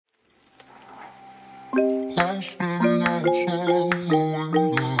Hey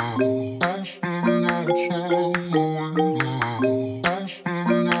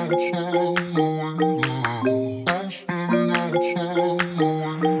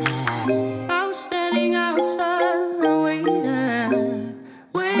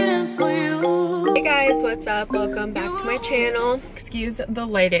guys, what's up? Welcome back to my channel. Excuse the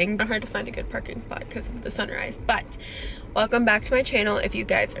lighting. It's hard to find a good parking spot because of the sunrise, but welcome back to my channel. If you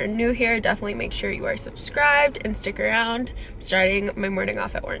guys are new here, definitely make sure you are subscribed and stick around. I'm starting my morning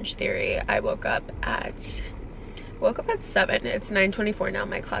off at Orange Theory. I woke up at 7. It's 9:24 now.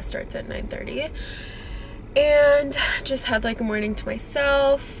 My class starts at 9:30, and just had like a morning to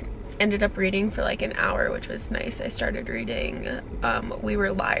myself. Ended up reading for like an hour, which was nice. I started reading We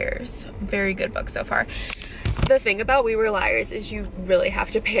Were Liars. Very good book so far. The thing about We Were Liars is you really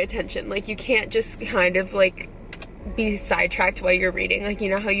have to pay attention. Like, you can't just kind of like be sidetracked while you're reading. Like, you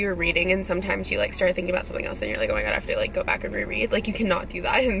know how you're reading and sometimes you like start thinking about something else and you're like, oh my god, I have to like go back and reread. Like, you cannot do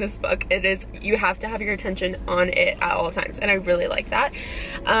that in this book. It is, you have to have your attention on it at all times, and I really like that.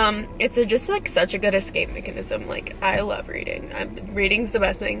 It's just like such a good escape mechanism. Like, I love reading. Reading's the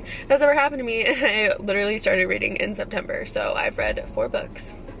best thing that's ever happened to me, and I literally started reading in September, so I've read 4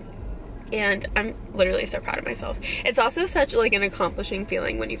 books. And I'm literally so proud of myself. It's also such like an accomplishing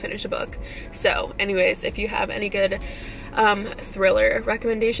feeling when you finish a book. So anyways, if you have any good thriller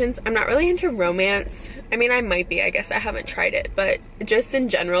recommendations. I'm not really into romance. I mean, I might be, I guess I haven't tried it, but just in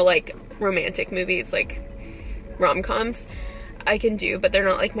general, like romantic movies, like rom-coms, I can do, but they're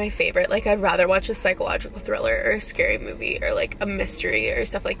not like my favorite. Like, I'd rather watch a psychological thriller or a scary movie or like a mystery or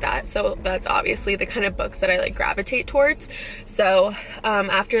stuff like that. So that's obviously the kind of books that I like gravitate towards. So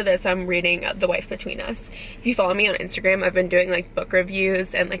after this, I'm reading The Wife Between Us. If you follow me on Instagram, I've been doing like book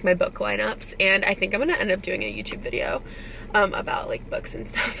reviews and like my book lineups, and I think I'm gonna end up doing a YouTube video about like books and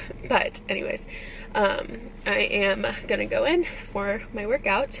stuff. But anyways, I am gonna go in for my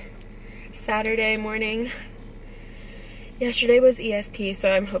workout Saturday morning. Yesterday was ESP, so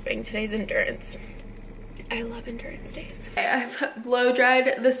I'm hoping today's endurance. I love endurance days. I've blow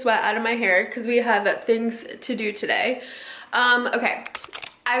dried the sweat out of my hair because we have things to do today. Okay,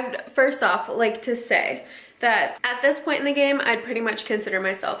 I'd first off like to say that at this point in the game, I'd pretty much consider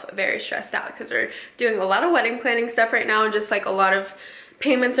myself very stressed out because we're doing a lot of wedding planning stuff right now, and just like a lot of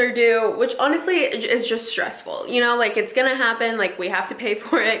payments are due, which honestly is just stressful, you know, like it's gonna happen, like we have to pay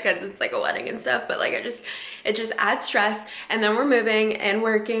for it because it's like a wedding and stuff, but like it just adds stress. And then we're moving and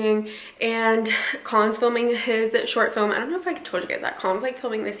working, and Colin's filming his short film. I don't know if I told you guys that Colin's like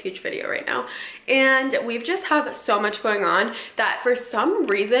filming this huge video right now, and we've just have so much going on that for some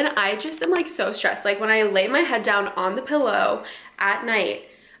reason I just am like so stressed. Like, when I lay my head down on the pillow at night,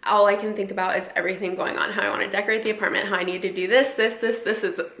 all I can think about is everything going on, how I want to decorate the apartment, how I need to do this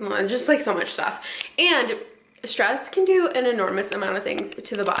is just like so much stuff. And stress can do an enormous amount of things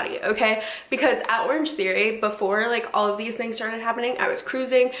to the body, okay? Because at Orange Theory, before like all of these things started happening, I was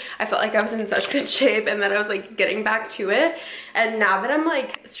cruising. I felt like I was in such good shape, and then I was like getting back to it. And now that I'm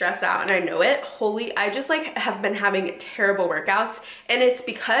like stressed out and I know it, I just like have been having terrible workouts, and it's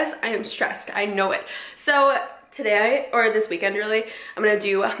because I am stressed. I know it. So today, or this weekend really, I'm gonna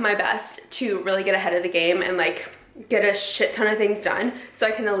do my best to really get ahead of the game and like get a shit ton of things done so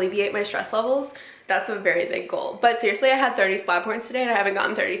I can alleviate my stress levels. That's a very big goal. But seriously, I had 30 splat points today, and I haven't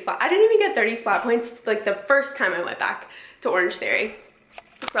gotten 30 splat. I didn't even get 30 splat points like the first time I went back to Orange Theory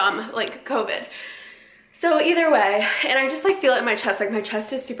from like COVID. So either way, and I just like feel it in my chest, like my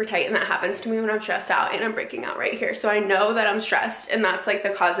chest is super tight, and that happens to me when I'm stressed out, and I'm breaking out right here. So I know that I'm stressed, and that's like the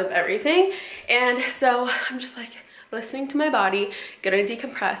cause of everything. And so I'm just like listening to my body, gonna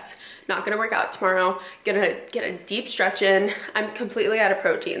decompress, not gonna work out tomorrow, gonna get a deep stretch in. I'm completely out of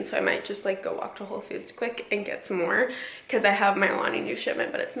protein, so I might just like go walk to Whole Foods quick and get some more, because I have my Alani new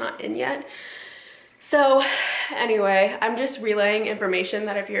shipment, but it's not in yet. So anyway, I'm just relaying information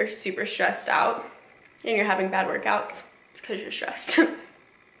that if you're super stressed out and you're having bad workouts, it's because you're stressed.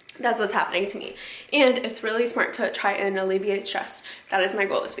 That's what's happening to me. And it's really smart to try and alleviate stress. That is my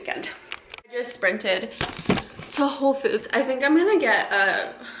goal this weekend. I just sprinted to Whole Foods. I think I'm gonna get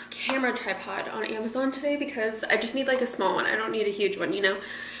a camera tripod on Amazon today because I just need like a small one. I don't need a huge one, you know?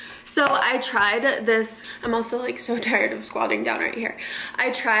 So I tried this. I'm also like so tired of squatting down right here.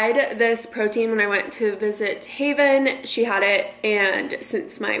 I tried this protein when I went to visit Haven. She had it, and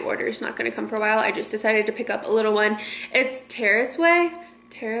since my order is not gonna come for a while, I just decided to pick up a little one. It's Terraway?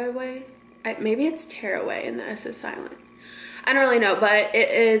 Maybe it's Terraway and the S is silent. I don't really know, but it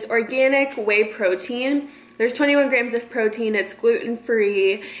is organic whey protein. There's 21 grams of protein, it's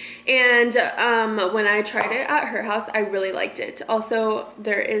gluten-free, and when I tried it at her house, I really liked it. Also,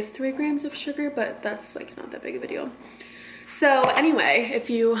 there is 3 grams of sugar, but that's like not that big of a deal. So anyway, if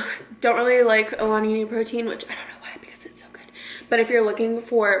you don't really like Alani protein, which I don't know why because it's so good, but if you're looking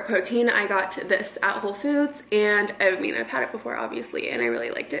for protein, I got this at Whole Foods, and I mean, I've had it before obviously, and I really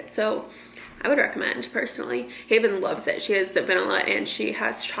liked it, so I would recommend personally. Haven loves it. She has vanilla and she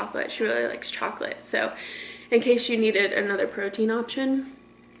has chocolate. She really likes chocolate, so in case you needed another protein option,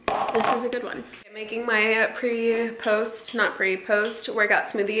 this is a good one. I'm making my post workout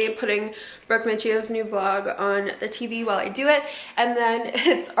smoothie, putting Brooke Michio's new vlog on the TV while I do it, and then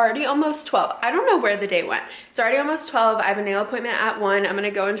it's already almost 12. I don't know where the day went. It's already almost 12. I have a nail appointment at 1. I'm gonna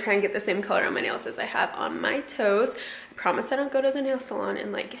go and try and get the same color on my nails as I have on my toes. I promise I don't go to the nail salon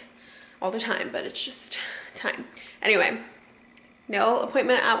and like all the time, but it's just time. Anyway, nail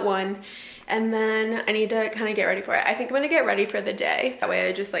appointment at 1. And then I need to kind of get ready for it. I think I'm gonna get ready for the day. That way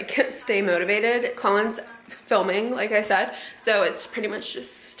I just like stay motivated. Colin's filming, like I said. So it's pretty much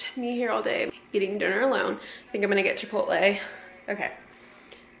just me here all day eating dinner alone. I think I'm gonna get Chipotle. Okay,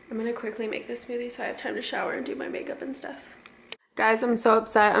 I'm gonna quickly make this smoothie so I have time to shower and do my makeup and stuff. Guys, I'm so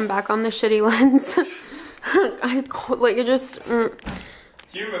upset. I'm back on the shitty lens.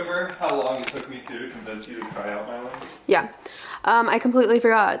 Do you remember how long it took me to convince you to try out my lens? Yeah. I completely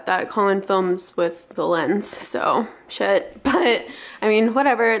forgot that Colin films with the lens, so shit. But, I mean,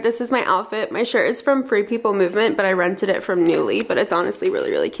 whatever. This is my outfit. My shirt is from Free People Movement, but I rented it from Nuuly, but it's honestly really,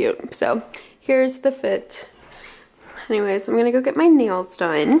 really cute. So, here's the fit. Anyways, I'm gonna go get my nails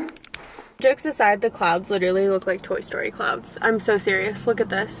done. Jokes aside, the clouds literally look like Toy Story clouds. I'm so serious. Look at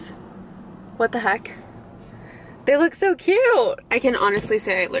this. What the heck? They look so cute. I can honestly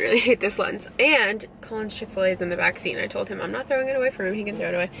say I literally hate this lens. And Colin's Chick-fil-A is in the back seat. I told him I'm not throwing it away for him. He can throw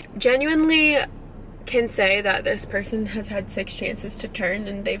it away. Genuinely can say that this person has had 6 chances to turn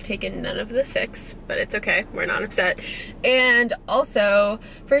and they've taken none of the 6, but it's okay. We're not upset. And also,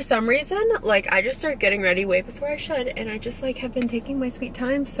 for some reason, like I just start getting ready way before I should, and I just like have been taking my sweet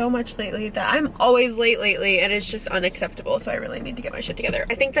time so much lately that I'm always late lately, and it's just unacceptable. So I really need to get my shit together.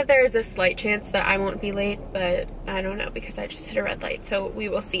 I think that there is a slight chance that I won't be late, but I don't know because I just hit a red light, so we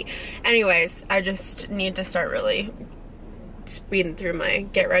will see. Anyways, I just need to start really speeding through my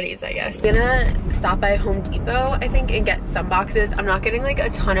get readies, I guess. I'm gonna stop by Home Depot, I think, and get some boxes. I'm not getting like a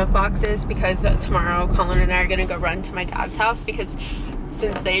ton of boxes because tomorrow Colin and I are gonna go run to my dad's house because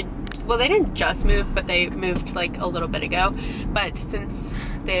since they didn't just move, but they moved like a little bit ago. But since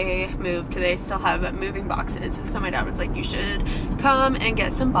they moved, they still have moving boxes. So my dad was like, you should come and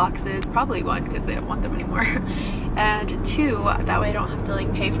get some boxes. Probably 1, because they don't want them anymore. And 2, that way I don't have to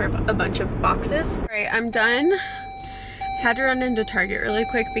like pay for a bunch of boxes. All right, I'm done. Had to run into Target really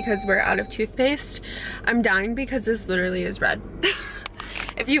quick because we're out of toothpaste. I'm dying because this literally is red.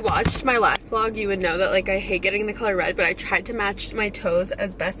 If you watched my last vlog, you would know that like I hate getting the color red, but I tried to match my toes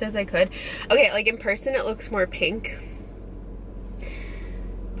as best as I could. Okay, like in person it looks more pink,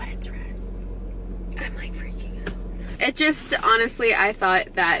 but it's red. I'm like freaking out. It just, honestly, I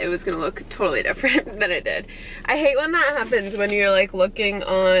thought that it was gonna look totally different than it did. I hate when that happens, when you're like looking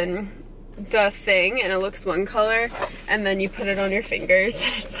on the thing and it looks one color and then you put it on your fingers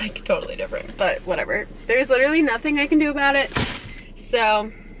and it's like totally different, but whatever. There's literally nothing I can do about it,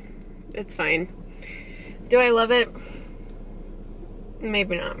 so it's fine. Do I love it?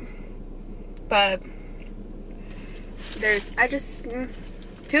 Maybe not, but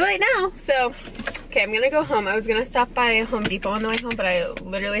too late now. So okay, I'm gonna go home. I was gonna stop by Home Depot on the way home, but I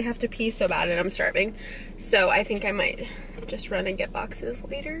literally have to pee so bad and I'm starving, so I think I might just run and get boxes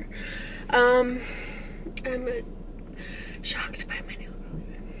later. I'm shocked by my nail color.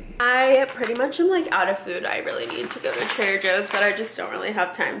 I pretty much am like out of food. I really need to go to Trader Joe's, but I just don't really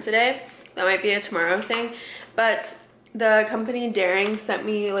have time today. That might be a tomorrow thing. But the company Daring sent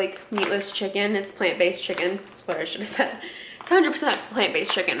me like meatless chicken. It's plant-based chicken. That's what I should have said. It's 100%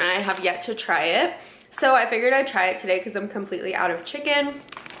 plant-based chicken and I have yet to try it. So I figured I'd try it today because I'm completely out of chicken.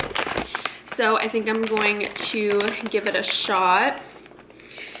 So I think I'm going to give it a shot.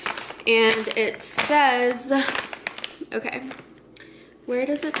 And it says, okay, where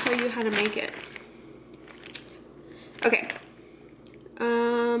does it tell you how to make it? Okay.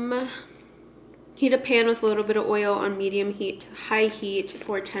 Heat a pan with a little bit of oil on medium heat to high heat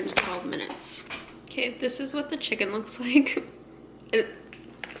for 10 to 12 minutes. Okay, this is what the chicken looks like. It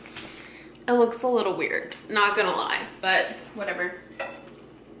looks a little weird, not gonna lie, but whatever.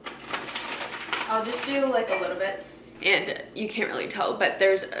 I'll just do like a little bit. And you can't really tell, but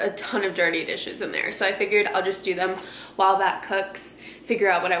there's a ton of dirty dishes in there. So I figured I'll just do them while that cooks figure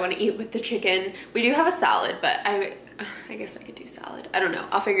out what I want to eat with the chicken. We do have a salad, but I guess I could do salad. I don't know.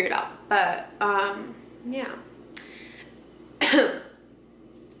 I'll figure it out. But yeah.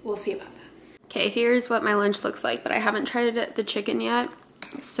 We'll see about that. Okay, here's what my lunch looks like, but I haven't tried the chicken yet.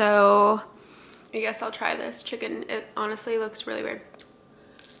 So I guess I'll try this chicken. It honestly looks really weird.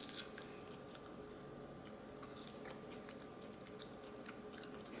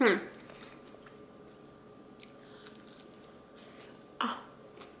 Oh.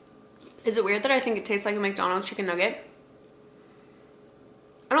 Is it weird that I think it tastes like a McDonald's chicken nugget?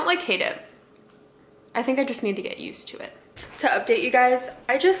 I don't like hate it. I think I just need to get used to it. To update you guys,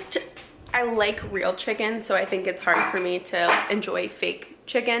 I like real chicken, so I think it's hard for me to enjoy fake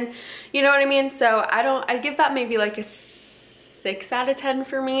chicken. You know what I mean? So I'd give that maybe like a 6 out of 10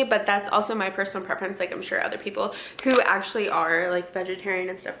 for me, but that's also my personal preference. Like, I'm sure other people who actually are like vegetarian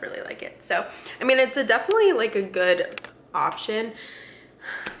and stuff really like it. So, I mean, it's definitely like a good option.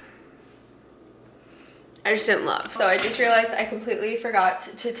 I just didn't love. So I just realized I completely forgot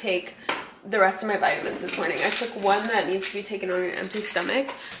to take the rest of my vitamins this morning. I took one that needs to be taken on an empty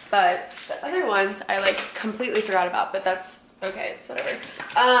stomach, but the other ones I like completely forgot about, but that's okay, it's whatever.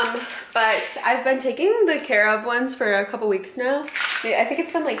 But I've been taking the Care of ones for a couple weeks now. I think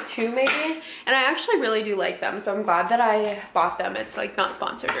it's been like 2 maybe, and I actually really do like them, so I'm glad that I bought them. It's like not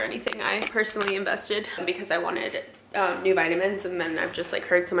sponsored or anything. I personally invested because I wanted new vitamins, and then I've just like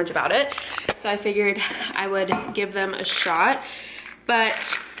heard so much about it, so I figured I would give them a shot.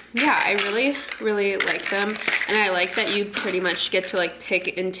 But yeah, I really like them, and I like that you pretty much get to like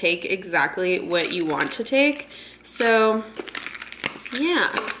pick and take exactly what you want to take. So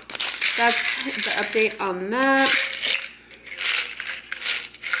yeah, that's the update on that.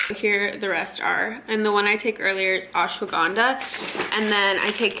 Here the rest are, and the one I take earlier is ashwagandha, and then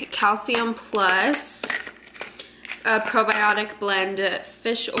I take calcium plus, a probiotic blend,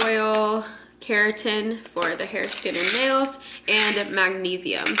 fish oil, keratin for the hair, skin, and nails, and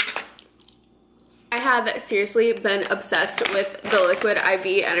magnesium. I have seriously been obsessed with the Liquid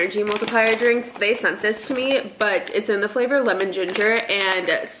IV Energy Multiplier drinks. They sent this to me, but it's in the flavor lemon ginger, and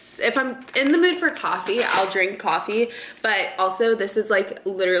if I'm in the mood for coffee, I'll drink coffee, but also this is like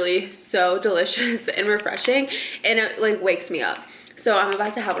literally so delicious and refreshing, and it like wakes me up. So I'm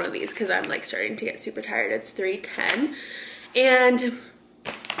about to have one of these because I'm like starting to get super tired. It's 3:10, and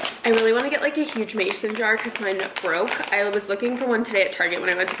I really want to get like a huge mason jar because mine broke. I was looking for one today at Target when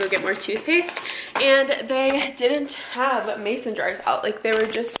I went to go get more toothpaste, and they didn't have mason jars out. Like, they were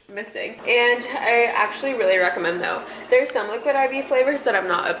just missing. And I actually really recommend though. There's some Liquid IV flavors that I'm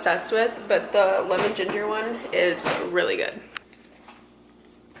not obsessed with, but the lemon ginger one is really good.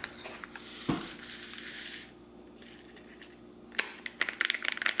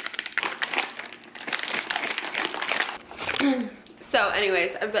 So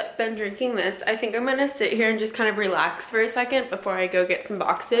anyways, I've been drinking this. I think I'm gonna sit here and just kind of relax for a second before I go get some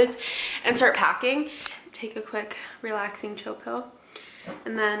boxes and start packing. Take a quick relaxing chill pill,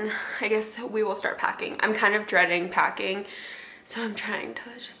 and then I guess we will start packing. I'm kind of dreading packing, so I'm trying to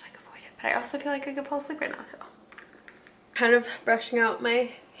just like avoid it, but I also feel like I could fall asleep right now, so. Kind of brushing out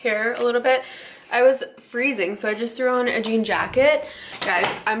my hair a little bit. I was freezing, so I just threw on a jean jacket. Guys,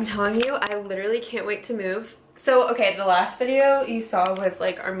 I'm telling you, I literally can't wait to move. So, okay, the last video you saw was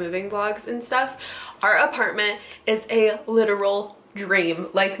like our moving vlogs and stuff. Our apartment is a literal dream.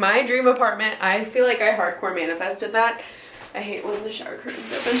 Like, my dream apartment, I feel like I hardcore manifested that. I hate when the shower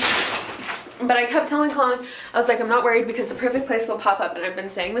curtains open. But I kept telling Colin, I was like, I'm not worried because the perfect place will pop up. And I've been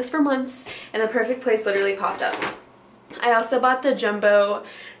saying this for months, and the perfect place literally popped up. I also bought the Jumbo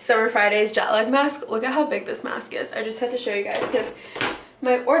Summer Fridays jet lag mask. Look at how big this mask is. I just had to show you guys because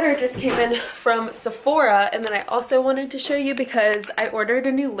my order just came in from Sephora, and then I also wanted to show you because I ordered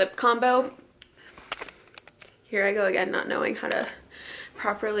a new lip combo. Here I go again, not knowing how to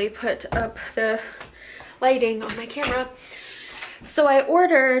properly put up the lighting on my camera. So I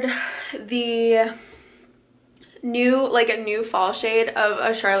ordered the new, like a new fall shade of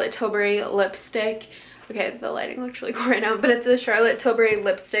a Charlotte Tilbury lipstick. Okay, the lighting looks really cool right now, but it's a Charlotte Tilbury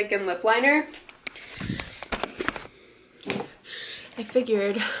lipstick and lip liner. I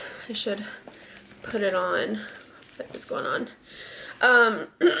figured I should put it on. What is going on?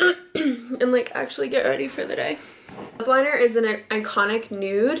 And like actually get ready for the day. Lip liner is an iconic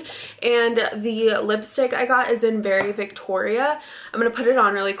nude, and the lipstick I got is in Very Victoria. I'm gonna put it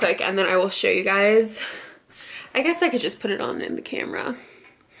on really quick and then I will show you guys. I guess I could just put it on in the camera.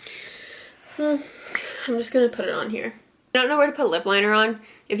 I'm just gonna put it on here. I don't know where to put lip liner on.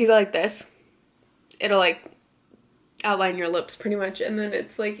 If you go like this, it'll like outline your lips pretty much, and then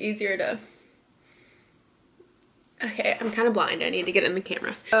it's like easier to Okay, I'm kind of blind. I need to get in the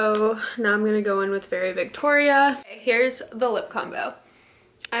camera. So now I'm gonna go in with Very Victoria. Okay, here's the lip combo.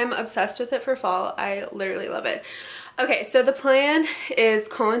 I'm obsessed with it for fall. I literally love it. Okay, so the plan is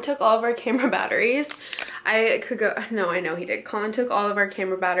Colin took all of our camera batteries. I know he did. Colin took all of our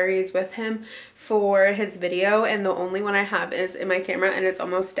camera batteries with him for his video, and the only one I have is in my camera and it's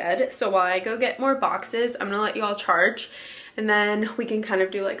almost dead. So while I go get more boxes, I'm gonna let you all charge, and then we can kind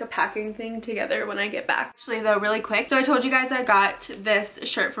of do like a packing thing together when I get back. Actually though, really quick, so I told you guys I got this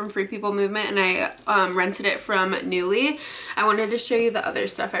shirt from Free People Movement and I rented it from Nuuly. I wanted to show you the other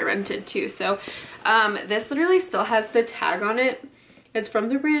stuff I rented too. So this literally still has the tag on it. It's from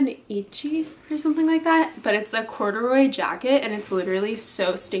the brand Ichi or something like that, but it's a corduroy jacket and it's literally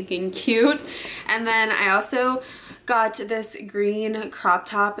so stinking cute. And then I also got this green crop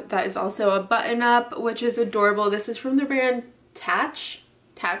top that is also a button up, which is adorable. This is from the brand Tatch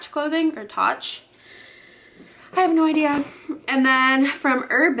clothing, or Tatch. I have no idea. And then from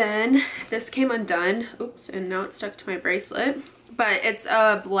Urban, this came undone. Oops, and now it's stuck to my bracelet. But it's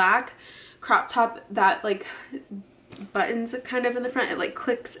a black crop top that like buttons kind of in the front. It like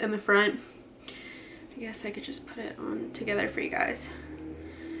clicks in the front. I guess I could just put it on together for you guys.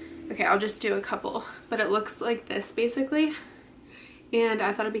 Okay, I'll just do a couple, but it looks like this basically. And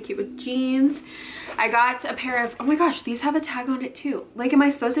I thought it'd be cute with jeans. I got a pair of, oh my gosh, these have a tag on it too. Like, am I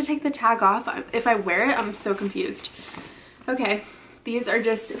supposed to take the tag off if I wear it? I'm so confused. Okay, these are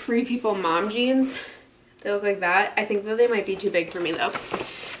just Free People mom jeans. They look like that. I think that they might be too big for me though.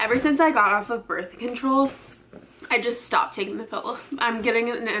 Ever since I got off of birth control, I just stopped taking the pill. I'm getting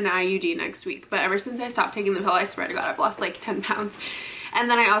an IUD next week, but ever since I stopped taking the pill, I swear to God, I've lost like 10 pounds. And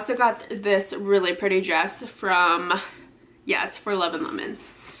then I also got this really pretty dress from, yeah, it's for Love and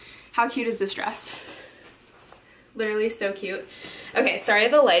Lemons. How cute is this dress? Literally so cute. Okay, sorry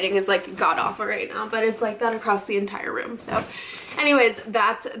the lighting is like god awful right now, but it's like that across the entire room. So anyways,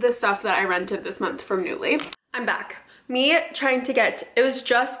 that's the stuff that I rented this month from Nuuly. I'm back. Me trying to get, it was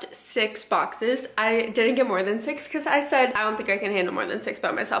just 6 boxes. I didn't get more than 6 because I said I don't think I can handle more than 6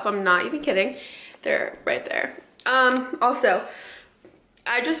 by myself. I'm not even kidding. They're right there. Also,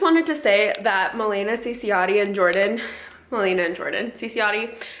 I just wanted to say that Melena Ciciotti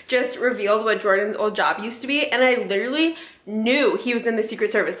just revealed what Jordan's old job used to be, and I literally knew he was in the Secret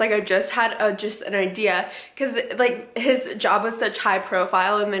Service. Like, I just had an idea, because like his job was such high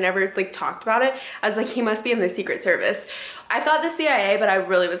profile and they never like talked about it. I was like, he must be in the Secret Service. I thought the CIA, but I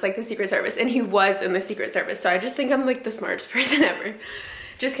really was like the Secret Service, and he was in the Secret Service. So I just think I'm like the smartest person ever.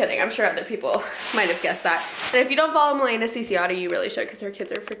 Just kidding, I'm sure other people might have guessed that. And if you don't follow Melena Ciciotti, you really should, because her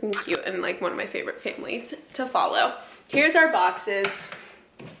kids are freaking cute and like one of my favorite families to follow. Here's our boxes.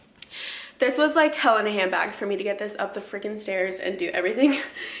 This was like hell in a handbag for me to get this up the freaking stairs and do everything.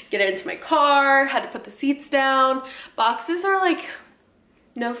 Get it into my car, had to put the seats down. Boxes are like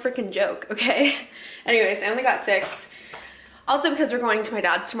no freaking joke, okay? Anyways, I only got 6. Also because we're going to my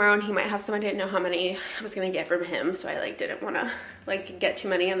dad's tomorrow and he might have some. I didn't know how many I was gonna get from him, so I like didn't want to like get too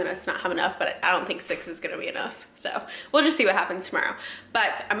many and then us not have enough, but I don't think 6 is gonna be enough. So we'll just see what happens tomorrow.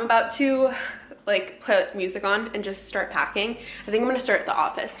 But I'm about to like put music on and just start packing. I think I'm gonna start The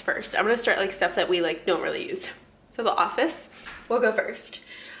Office first. I'm gonna start like stuff that we like don't really use. So The Office will go first.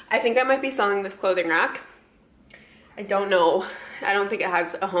 I think I might be selling this clothing rack. I don't know. I don't think it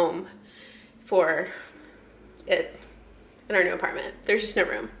has a home for it in our new apartment. There's just no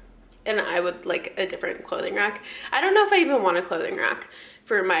room. And I would like a different clothing rack. I don't know if I even want a clothing rack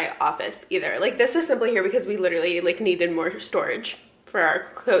for my office either. Like, this was simply here because we literally like needed more storage for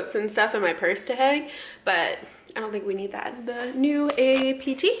our coats and stuff in my purse to hang, but I don't think we need that in the new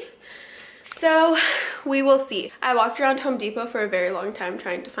APT. So we will see. I walked around Home Depot for a very long time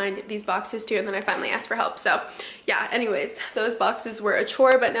trying to find these boxes too, and then I finally asked for help. So yeah, anyways, those boxes were a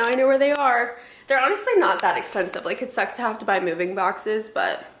chore, but now I know where they are. They're honestly not that expensive. Like, it sucks to have to buy moving boxes,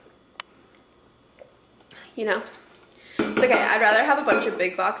 but you know, it's okay. I'd rather have a bunch of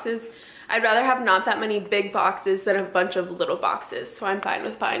big boxes. I'd rather have not that many big boxes than a bunch of little boxes. So I'm fine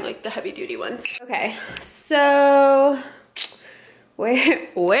with buying like the heavy duty ones. Okay, so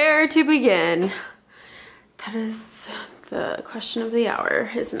where to begin? That is the question of the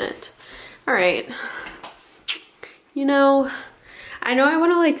hour, isn't it? All right. You know I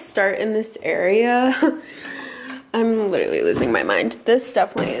want to like start in this area. I'm literally losing my mind. This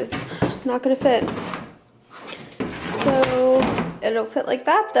definitely is not gonna fit. So it'll fit like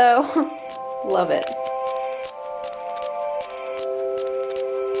that though. Love it.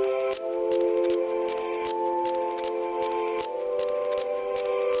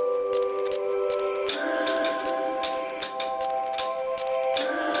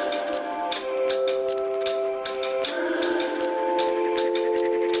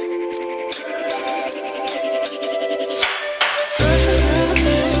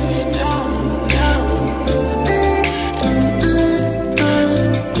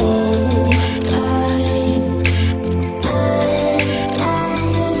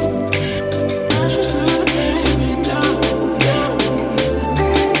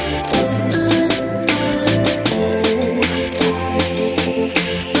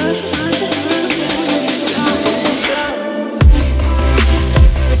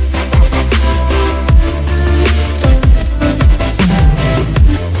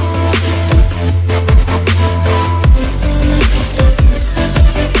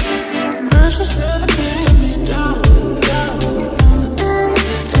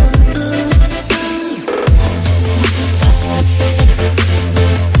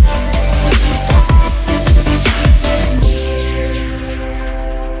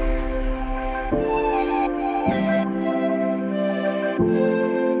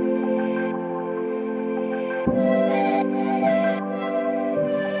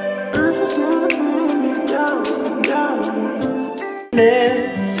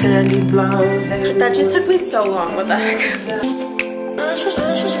 That just took me so long. What the heck?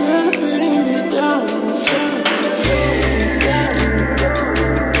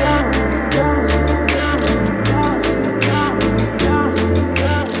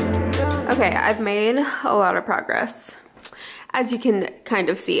 Okay, I've made a lot of progress, as you can kind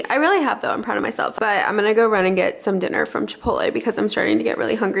of see. I really have though, I'm proud of myself. But I'm gonna go run and get some dinner from Chipotle because I'm starting to get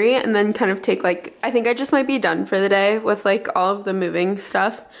really hungry, and then kind of take like, I think I just might be done for the day with like all of the moving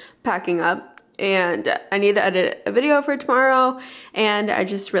stuff, packing up. And I need to edit a video for tomorrow, and I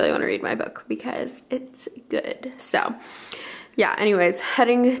just really want to read my book because it's good. So yeah, anyways,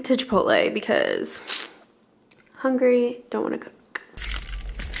 heading to Chipotle because hungry, don't want to cook.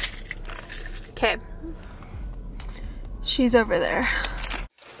 Okay, she's over there.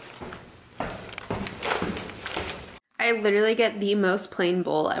 I literally get the most plain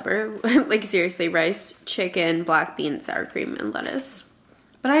bowl ever. Like seriously, rice, chicken, black beans, sour cream, and lettuce.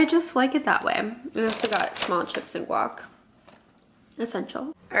 But I just like it that way. I also got small chips and guac.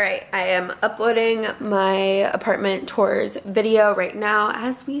 Essential. All right, I am uploading my apartment tours video right now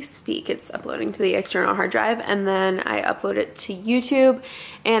as we speak. It's uploading to the external hard drive, and then I upload it to YouTube,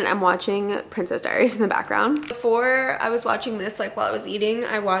 and I'm watching Princess Diaries in the background. Before I was watching this, like while I was eating,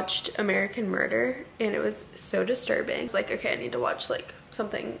 I watched American Murder, and it was so disturbing. It's like, okay, I need to watch like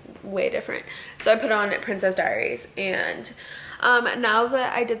something way different. So I put on Princess Diaries, and now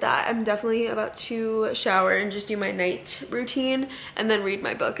that I did that, I'm definitely about to shower and just do my night routine and then read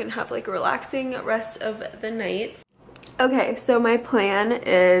my book and have like a relaxing rest of the night. Okay, so my plan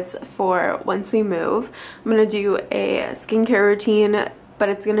is for once we move, I'm gonna do a skincare routine, but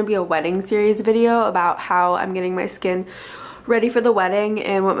it's gonna be a wedding series video about how I'm getting my skin ready for the wedding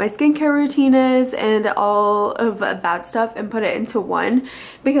and what my skincare routine is and all of that stuff, and put it into one,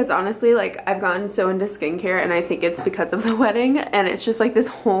 because honestly, like, I've gotten so into skincare, and I think it's because of the wedding, and it's just like this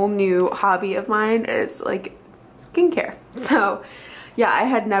whole new hobby of mine is like skincare. So yeah, I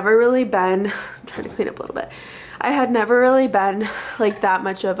had never really been, I'm trying to clean up a little bit, I had never really been like that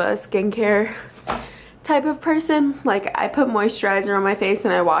much of a skincare type of person. Like, I put moisturizer on my face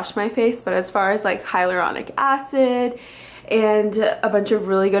and I wash my face, but as far as like hyaluronic acid and a bunch of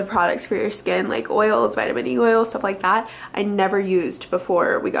really good products for your skin, like oils, vitamin E oil, stuff like that, I never used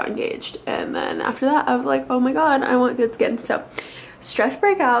before we got engaged. And then after that, I was like, oh my god, I want good skin. So stress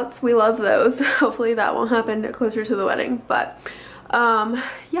breakouts, we love those. Hopefully that won't happen closer to the wedding. But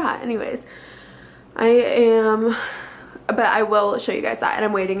yeah, anyways, but I will show you guys that, and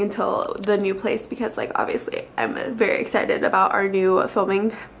I'm waiting until the new place because, like, obviously I'm very excited about our new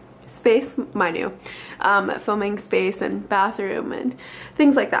filming space, my new filming space and bathroom and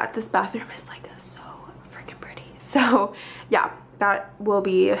things like that. This bathroom is like so freaking pretty. So yeah, that will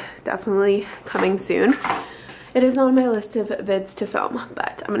be definitely coming soon. It is on my list of vids to film,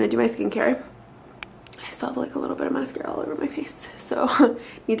 but I'm gonna do my skincare. I still have like a little bit of mascara all over my face, so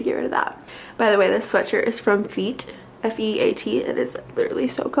need to get rid of that. By the way, this sweatshirt is from Feet, F-E-A-T. It is literally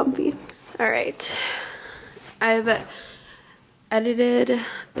so comfy. All right, I've edited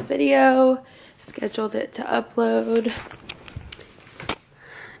the video, scheduled it to upload.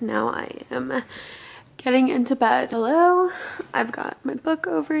 Now I am getting into bed. Hello, I've got my book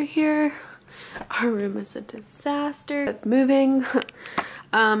over here. Our room is a disaster. It's moving.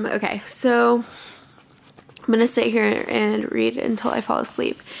 Okay, so I'm gonna sit here and read until I fall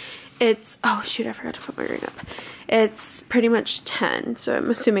asleep. It's, oh shoot, I forgot to put my ring up. It's pretty much 10, so I'm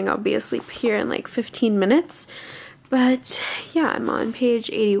assuming I'll be asleep here in like 15 minutes. But yeah, I'm on page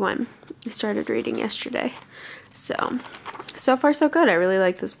 81. I started reading yesterday. So far so good. I really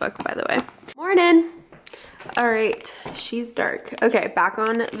like this book, by the way. Morning. All right, she's dark. Okay, back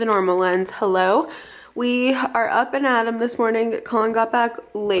on the normal lens. Hello. We are up and at 'em this morning. Colin got back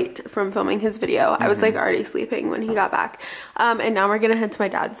late from filming his video. I was like already sleeping when he got back. And now we're gonna head to my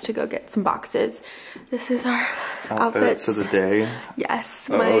dad's to go get some boxes. This is our outfits of the day. Yes.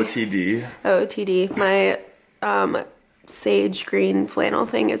 OOTD. OOTD. My sage green flannel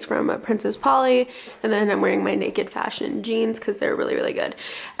thing is from Princess Polly, and then I'm wearing my Naked Fashion jeans because they're really, really good.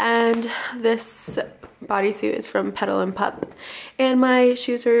 And this bodysuit is from Petal and Pup, and my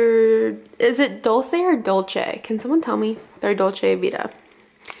shoes are, is it Dulce or Dolce? Can someone tell me? They're Dolce Vita.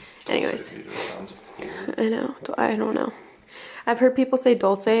 Anyways, I know, I don't know. I've heard people say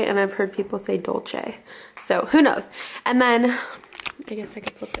Dulce and I've heard people say Dolce, so who knows. And then I guess I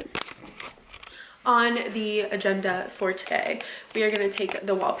could flip it. On the agenda for today, we are going to take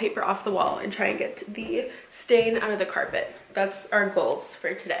the wallpaper off the wall and try and get the stain out of the carpet. That's our goals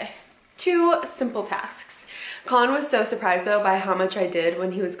for today. 2 simple tasks. Colin was so surprised though by how much I did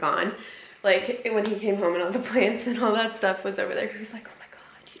when he was gone. Like when he came home and all the plants and all that stuff was over there. He was like, oh my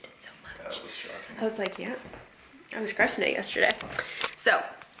god, you That was shocking. I was like, yeah, I was crushing it yesterday. So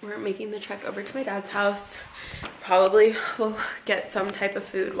we're making the trek over to my dad's house. Probably we'll get some type of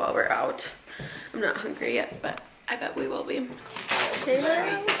food while we're out. I'm not hungry yet, but I bet we will be. Say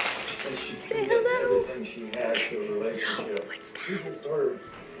hello. Say hello. Everything she has to a relationship. She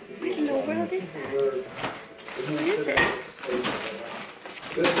deserves. What in the world is that? What is it?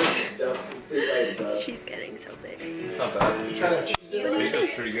 She's getting so big. It's not bad. Try that.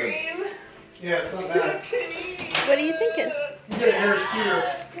 It's pretty good. Yeah, it's not bad. What are you thinking? You get a Harris Teeter.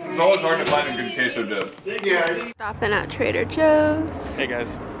 It's always hard to find a good queso dip. Yeah. Stopping at Trader Joe's. Hey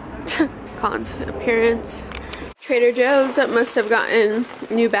guys. Colin's appearance. Trader Joe's must have gotten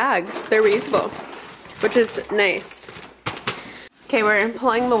new bags. They're reusable, which is nice. Okay, we're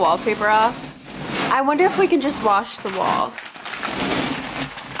pulling the wallpaper off. I wonder if we can just wash the wall.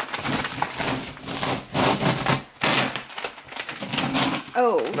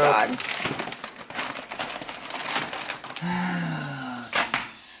 Oh, No. God.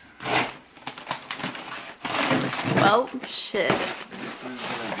 Well, shit. This is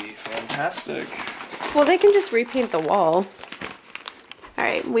gonna be fantastic. Well, they can just repaint the wall.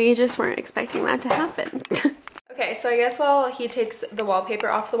 Alright, we just weren't expecting that to happen. Okay, so I guess while he takes the wallpaper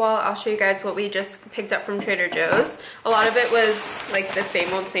off the wall, I'll show you guys what we just picked up from Trader Joe's. A lot of it was like the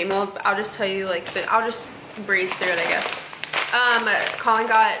same old, but I'll just tell you like, I'll just breeze through it, I guess. Colin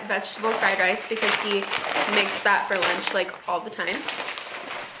got vegetable fried rice because he makes that for lunch like all the time.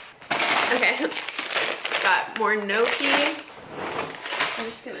 Okay, got more gnocchi. I'm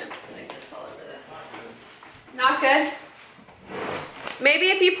just gonna put this all over the... Not good? Maybe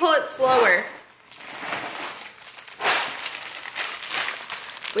if you pull it slower.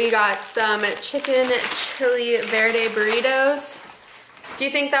 We got some chicken chili verde burritos. Do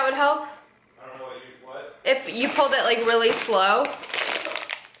you think that would help? I don't know what? If you pulled it like really slow?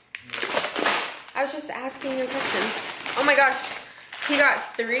 I was just asking you questions. Oh my gosh, he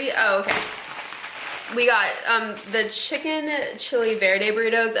got 3. Oh, okay. We got the chicken chili verde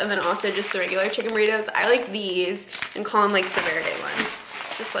burritos and then also just the regular chicken burritos. I like these and Colin likes the verde ones.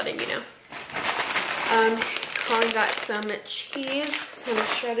 Just letting you know. Colin got some cheese, some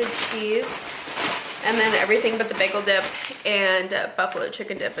shredded cheese, and then everything but the bagel dip and buffalo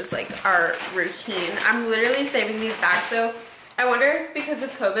chicken dip is like our routine. I'm literally saving these back, so I wonder if because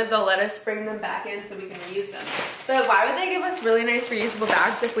of COVID they'll let us bring them back in so we can reuse them. But why would they give us really nice reusable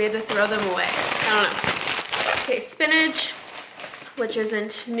bags if we had to throw them away? I don't know. Okay, spinach, which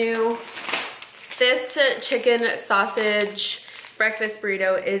isn't new. This chicken sausage breakfast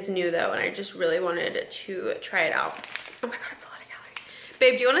burrito is new though, and I just really wanted to try it out. Oh my god, it's a lot of calories.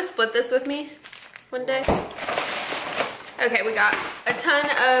 Babe, do you want to split this with me one day? Okay, we got a ton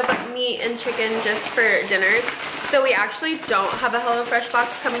of meat and chicken just for dinners. So we actually don't have a HelloFresh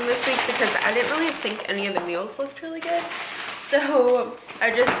box coming this week because I didn't really think any of the meals looked really good. So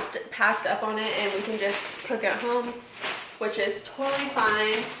I just passed up on it and we can just cook at home, which is totally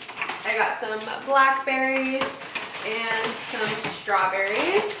fine. I got some blackberries and some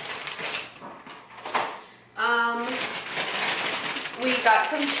strawberries. We got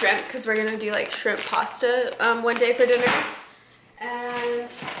some shrimp because we're gonna do like shrimp pasta one day for dinner. And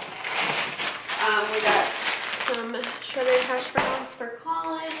we got some shredded hash browns for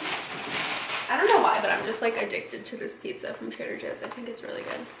Colin. I don't know why, but I'm just like addicted to this pizza from Trader Joe's. I think it's really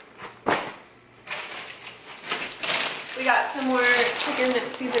good. We got some more chicken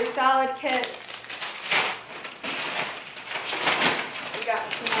Caesar salad kits. We got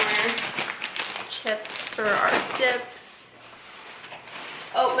some more chips for our dips.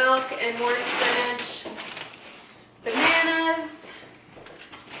 Oat milk and more spinach. Bananas.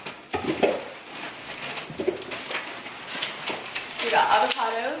 We got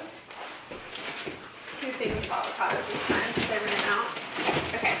avocados. 2 things of avocados this time because I ran out.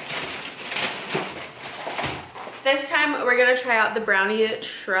 Okay. This time we're gonna try out the brownie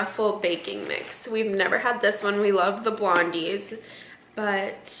truffle baking mix. We've never had this one. We love the blondies,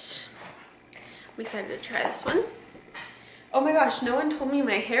 but I'm excited to try this one. Oh my gosh, no one told me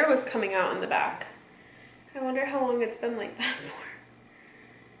my hair was coming out in the back. I wonder how long it's been like that for.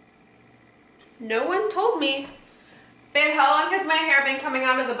 No one told me. Babe, how long has my hair been coming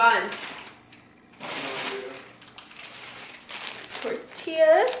out of the bun?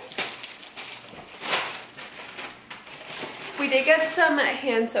 Tortillas. We did get some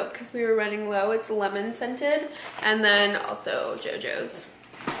hand soap because we were running low. It's lemon scented. And then also JoJo's.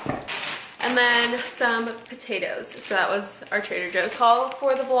 And then some potatoes. So that was our Trader Joe's haul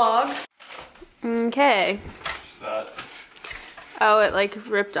for the vlog. Okay. Oh, it like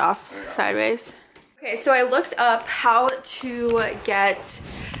ripped off sideways. Okay, so I looked up how to get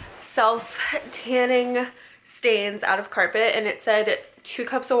self-tanning stains out of carpet, and it said 2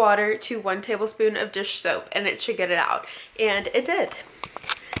 cups of water to 1 tablespoon of dish soap, and it should get it out, and it did.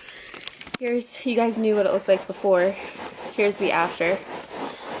 Here's, you guys knew what it looked like before. Here's the after.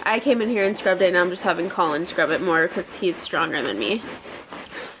 I came in here and scrubbed it, and I'm just having Colin scrub it more because he's stronger than me.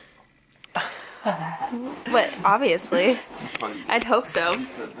 But obviously, I'd hope so.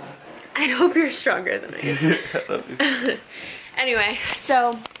 I'd hope you're stronger than I am. Anyway,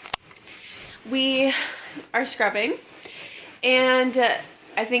 so we are scrubbing, and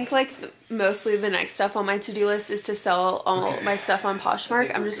I think like mostly the next stuff on my to-do list is to sell all my stuff on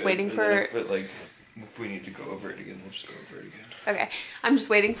Poshmark. I'm just waiting for... If we need to go over it again, we'll just go over it again. Okay, I'm just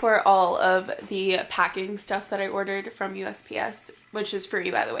waiting for all of the packing stuff that I ordered from USPS, which is free,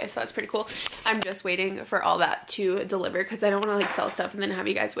 by the way, so that's pretty cool. I'm just waiting for all that to deliver because I don't want to like sell stuff and then have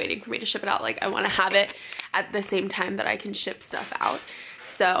you guys waiting for me to ship it out. Like, I want to have it at the same time that I can ship stuff out.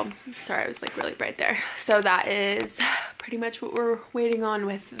 So, sorry, I was like really bright there. So that is pretty much what we're waiting on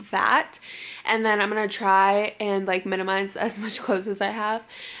with that. And then I'm gonna try and like minimize as much clothes as I have.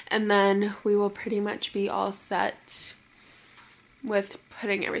 And then we will pretty much be all set with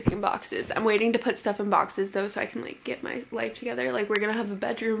putting everything in boxes. I'm waiting to put stuff in boxes though, so I can like get my life together. Like, we're gonna have a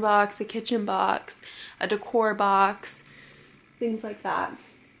bedroom box, a kitchen box, a decor box, things like that.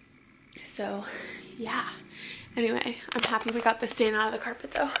 So yeah. Anyway, I'm happy we got the stain out of the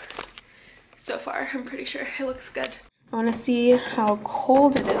carpet though. So far, I'm pretty sure it looks good. I want to see how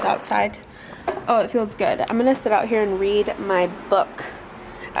cold it is outside. Oh, it feels good. I'm gonna sit out here and read my book.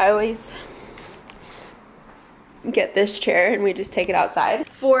 I always get this chair and we just take it outside.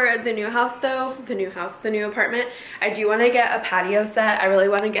 For the new house though, the new apartment, I do want to get a patio set. I really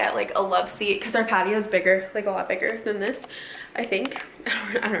want to get like a love seat because our patio is bigger, like a lot bigger than this, I think.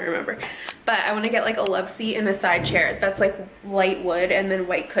 I don't remember, but I want to get like a love seat and a side chair that's like light wood and then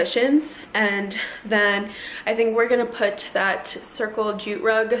white cushions. And then I think we're gonna put that circle jute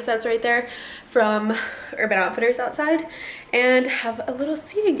rug that's right there from Urban Outfitters outside and have a little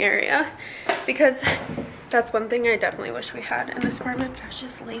seating area, because that's one thing I definitely wish we had in this apartment, but I was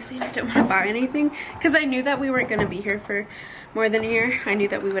just lazy and I didn't want to buy anything because I knew that we weren't going to be here for more than a year. I knew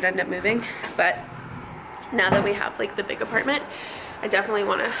that we would end up moving, but now that we have like the big apartment, I definitely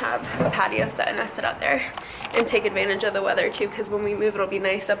want to have a patio set and us sit out there and take advantage of the weather too, because when we move it'll be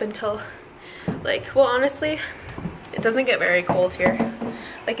nice up until like, well, honestly, it doesn't get very cold here.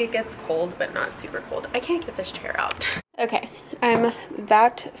 Like, it gets cold but not super cold. I can't get this chair out. Okay, I'm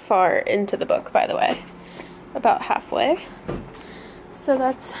that far into the book, by the way, about halfway, so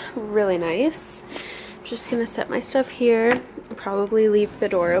that's really nice. I'm just gonna set my stuff here, probably leave the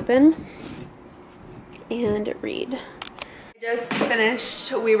door open and read. I just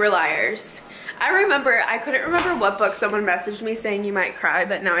finished We Were Liars. I couldn't remember what book someone messaged me saying you might cry,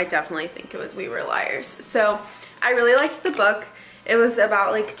 but now I definitely think it was We Were Liars. So I really liked the book. It was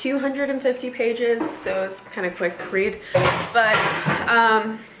about like 250 pages, so it's kind of quick read, but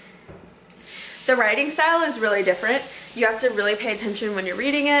the writing style is really different. You have to really pay attention when you're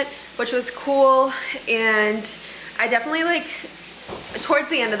reading it, which was cool. And I definitely, like, towards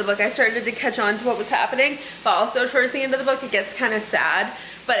the end of the book, I started to catch on to what was happening, but also towards the end of the book, it gets kind of sad.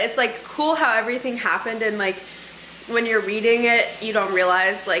 But it's like cool how everything happened, and like when you're reading it, you don't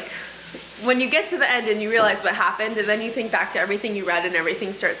realize, like, when you get to the end and you realize what happened, and then you think back to everything you read and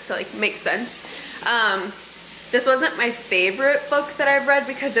everything starts to like make sense. This wasn't my favorite book that I've read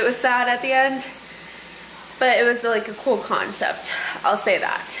because it was sad at the end, but it was like a cool concept, I'll say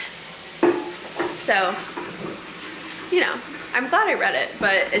that. So, you know, I'm glad I read it,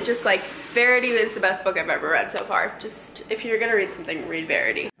 but it's just like, Verity is the best book I've ever read so far. Just, if you're gonna read something, read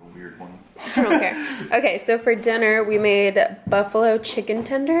Verity. A weird one. I don't care. Okay, so for dinner, we made buffalo chicken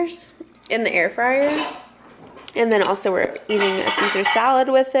tenders in the air fryer. And then also we're eating a Caesar salad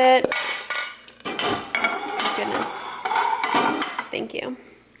with it. Goodness. Thank you.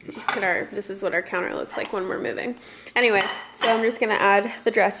 Just put this is what our counter looks like when we're moving. Anyway, so I'm just gonna add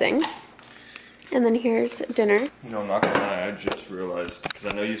the dressing. And then here's dinner. You know, I'm not gonna lie, I just realized, because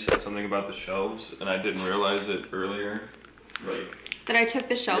I know you said something about the shelves, and I didn't realize it earlier. Like, that I took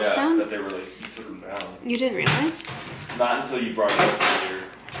the shelves yeah, down? that they were like, you took them down. You didn't realize? Not until you brought it up earlier.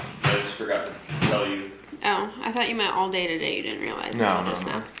 I just forgot to tell you. Oh, I thought you meant all day today. You didn't realize until just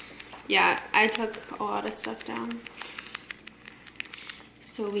now. Yeah, I took a lot of stuff down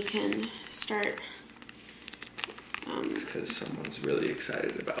so we can start. It's because someone's really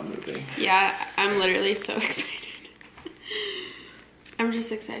excited about moving. Yeah, I'm literally so excited. I'm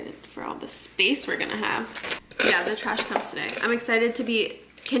just excited for all the space we're gonna have. Yeah, the trash comes today. I'm excited to be.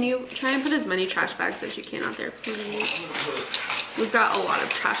 Can you try and put as many trash bags as you can out there, please? We've got a lot of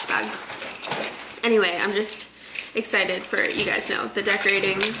trash bags. Anyway, I'm just excited for, you guys know, the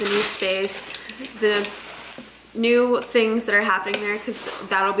decorating, the new space, the new things that are happening there, because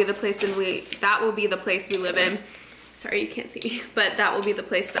that will be the place we live in. Sorry, you can't see me, but that will be the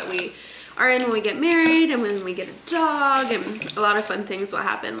place that we are in when we get married and when we get a dog, and a lot of fun things will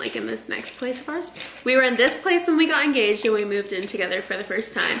happen like in this next place of ours. We were in this place when we got engaged and we moved in together for the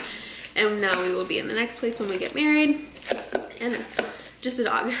first time, and now we will be in the next place when we get married, and just a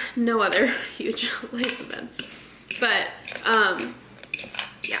dog, no other huge life events. But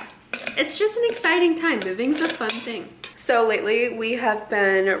yeah, it's just an exciting time. Moving's a fun thing. So lately we have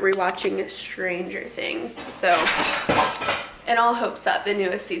been rewatching Stranger Things, so in all hopes that the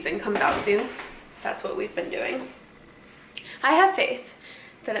newest season comes out soon. That's what we've been doing. I have faith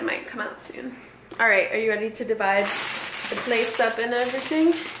that it might come out soon. All right, are you ready to divide the plates up and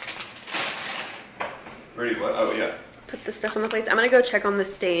everything? Ready what? Oh yeah. Put the stuff on the plates. I'm gonna go check on the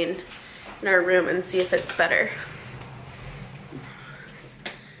stain in our room and see if it's better.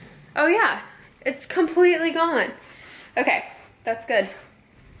 Oh yeah, it's completely gone. Okay, that's good.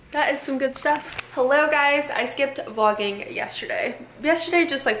 That is some good stuff. Hello guys, I skipped vlogging yesterday. Yesterday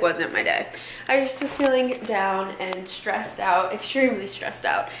just like wasn't my day. I was just feeling down and stressed out, extremely stressed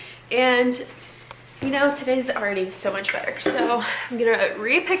out. And you know, today's already so much better. So I'm gonna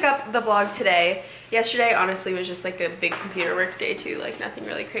re-pick up the vlog today. Yesterday honestly was just like a big computer work day too. Like nothing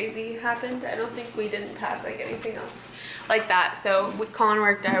really crazy happened. I don't think we didn't have like anything else like that. So Colin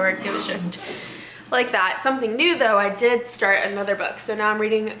worked, I worked, it was just like that. Something new though, I did start another book. So now I'm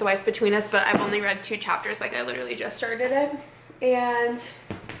reading The Wife Between Us, but I've only read 2 chapters. Like I literally just started it. And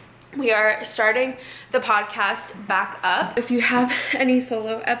we are starting the podcast back up. If you have any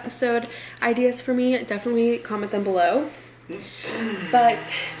solo episode ideas for me, definitely comment them below. But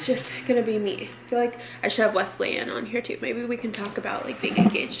it's just gonna be me. I feel like I should have Wesley in on here too. Maybe we can talk about like being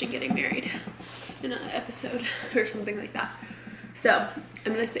engaged and getting married in an episode or something like that. So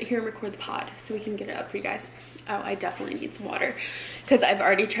I'm gonna sit here and record the pod so we can get it up for you guys. Oh, I definitely need some water because I've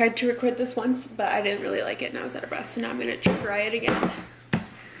already tried to record this once, but I didn't really like it and I was out of breath. So now I'm gonna try it again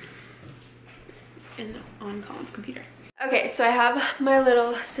on Colin's computer. Okay, so I have my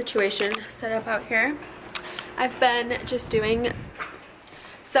little situation set up out here. I've been just doing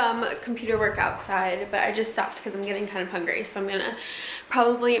some computer work outside, but I just stopped because I'm getting kind of hungry. So I'm gonna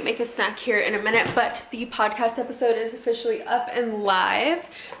probably make a snack here in a minute, but the podcast episode is officially up and live.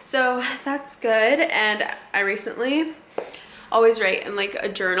 So that's good. And I recently always write in like a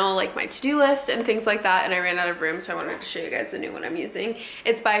journal, like my to-do list and things like that. And I ran out of room, so I wanted to show you guys the new one I'm using.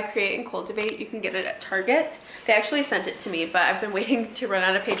 It's by Create and Cultivate. You can get it at Target. They actually sent it to me, but I've been waiting to run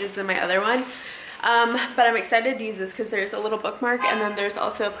out of pages in my other one. But I'm excited to use this because there's a little bookmark and then there's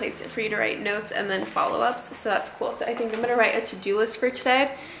also a place for you to write notes and then follow-ups, so that's cool. So I think I'm gonna write a to-do list for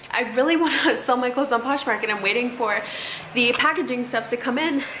today. I really want to sell my clothes on Poshmark and I'm waiting for the packaging stuff to come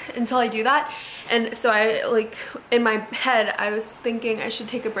in until I do that. And so I, like, in my head I was thinking I should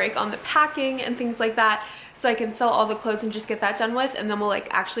take a break on the packing and things like that so I can sell all the clothes and just get that done with, and then we'll like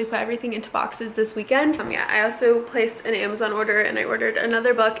actually put everything into boxes this weekend. Yeah, I also placed an Amazon order and I ordered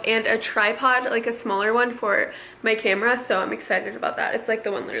another book and a tripod, like a smaller one for my camera, so I'm excited about that. It's like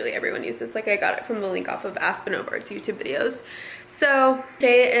the one literally everyone uses. Like I got it from the link off of Aspen Overt's YouTube videos. So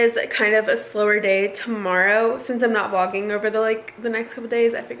today is kind of a slower day. Tomorrow, since I'm not vlogging over the next couple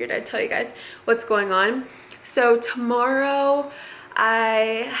days, I figured I'd tell you guys what's going on. So tomorrow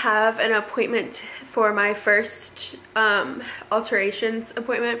I have an appointment for my first alterations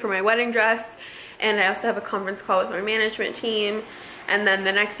appointment for my wedding dress, and I also have a conference call with my management team, and then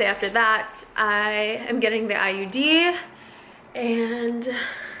the next day after that I am getting the IUD, and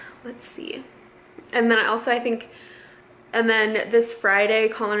let's see, and then and then this Friday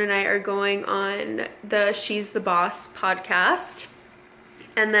Colin and I are going on the She's the Boss podcast.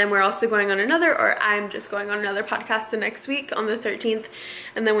 And then we're also going on I'm just going on another podcast the next week on the 13th,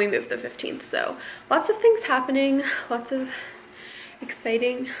 and then we move the 15th. So lots of things happening, lots of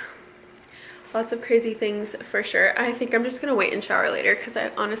exciting, lots of crazy things for sure. I think I'm just gonna wait and shower later because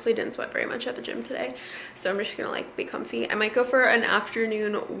I honestly didn't sweat very much at the gym today. So I'm just gonna like be comfy. I might go for an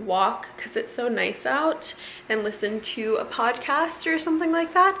afternoon walk because it's so nice out and listen to a podcast or something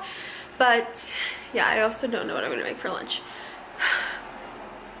like that. But yeah, I also don't know what I'm gonna make for lunch.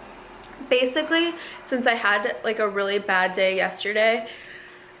 Basically, since I had like a really bad day yesterday,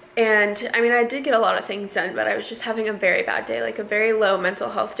 and I mean I did get a lot of things done, but I was just having a very bad day, like a very low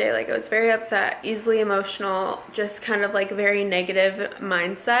mental health day. Like I was very upset, easily emotional, just kind of like very negative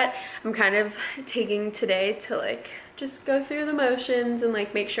mindset. I'm kind of taking today to like just go through the motions and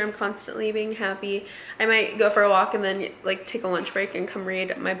like make sure I'm constantly being happy. I might go for a walk and then like take a lunch break and come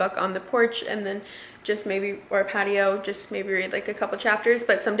read my book on the porch, and then just maybe, or patio, just maybe read like a couple chapters.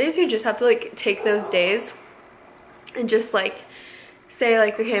 But some days you just have to like take those days and just like say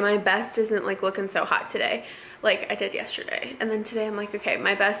like, okay, my best isn't like looking so hot today like I did yesterday, and then today I'm like, okay,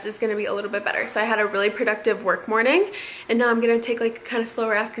 my best is gonna be a little bit better. So I had a really productive work morning, and now I'm gonna take like a kind of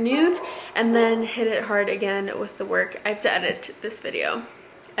slower afternoon and then hit it hard again with the work. I have to edit this video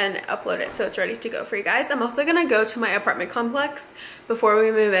and upload it so it's ready to go for you guys. I'm also gonna go to my apartment complex before we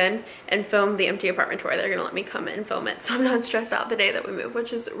move in and film the empty apartment tour. They're gonna let me come and film it so I'm not stressed out the day that we move,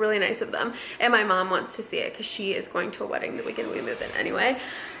 which is really nice of them. And my mom wants to see it because she is going to a wedding the weekend we move in anyway.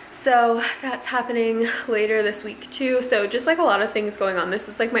 So that's happening later this week too. So just like a lot of things going on. This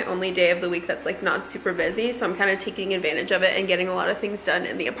is like my only day of the week that's like not super busy. So I'm kind of taking advantage of it and getting a lot of things done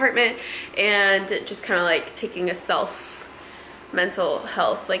in the apartment, and just kind of like taking a mental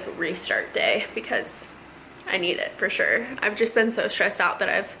health like restart day because I need it for sure. I've just been so stressed out that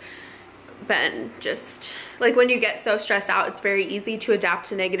I've been just like, when you get so stressed out, it's very easy to adapt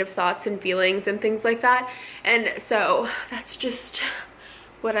to negative thoughts and feelings and things like that. And so that's just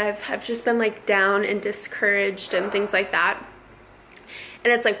what I've just been like down and discouraged and things like that.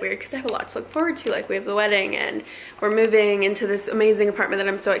 And it's like weird because I have a lot to look forward to. Like we have the wedding and we're moving into this amazing apartment that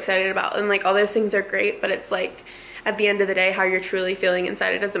I'm so excited about, and like all those things are great, but it's like at the end of the day, how you're truly feeling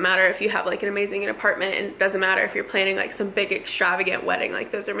inside, it doesn't matter if you have like an amazing apartment, and it doesn't matter if you're planning like some big extravagant wedding.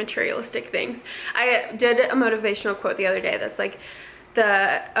 Like those are materialistic things. I did a motivational quote the other day that's like,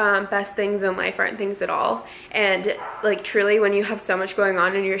 the best things in life aren't things at all. And like truly, when you have so much going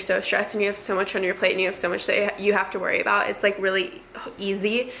on and you're so stressed and you have so much on your plate and you have so much that you have to worry about, it's like really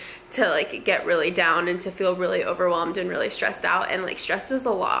easy to like get really down and to feel really overwhelmed and really stressed out. And like stress is a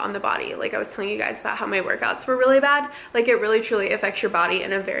lot on the body. Like I was telling you guys about how my workouts were really bad. Like it really truly affects your body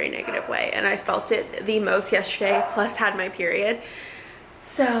in a very negative way, and I felt it the most yesterday, plus had my period.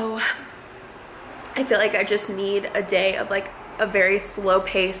 So I feel like I just need a day of like a very slow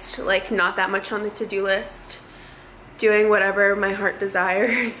paced, like not that much on the to-do list, doing whatever my heart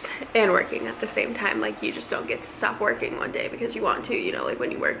desires and working at the same time. Like you just don't get to stop working one day because you want to, you know, like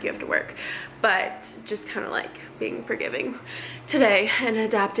when you work you have to work, but just kind of like being forgiving today and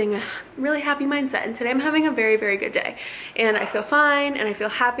adapting a really happy mindset. And today I'm having a very, very good day, and I feel fine and I feel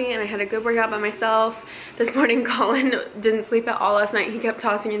happy, and I had a good workout by myself. This morning Colin didn't sleep at all last night. He kept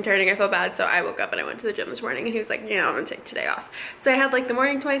tossing and turning. I felt bad, so I woke up and I went to the gym this morning, and he was like, you know, I'm gonna take today off. So I had like the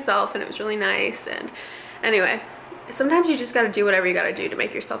morning to myself, and it was really nice. And anyway, sometimes you just gotta do whatever you gotta do to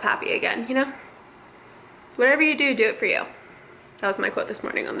make yourself happy again, you know? Whatever you do, do it for you. That was my quote this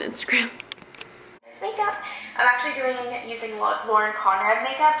morning on the Instagram. This makeup, I'm actually using Lauren Conrad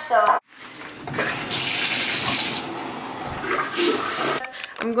makeup, so.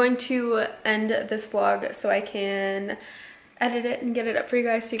 I'm going to end this vlog so I can edit it and get it up for you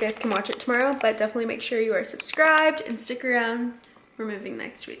guys so you guys can watch it tomorrow. But definitely make sure you are subscribed and stick around. We're moving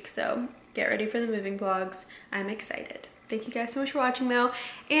next week, so get ready for the moving vlogs. I'm excited. Thank you guys so much for watching though,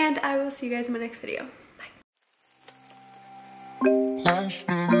 and I will see you guys in my next video.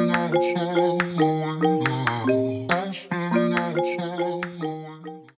 Bye.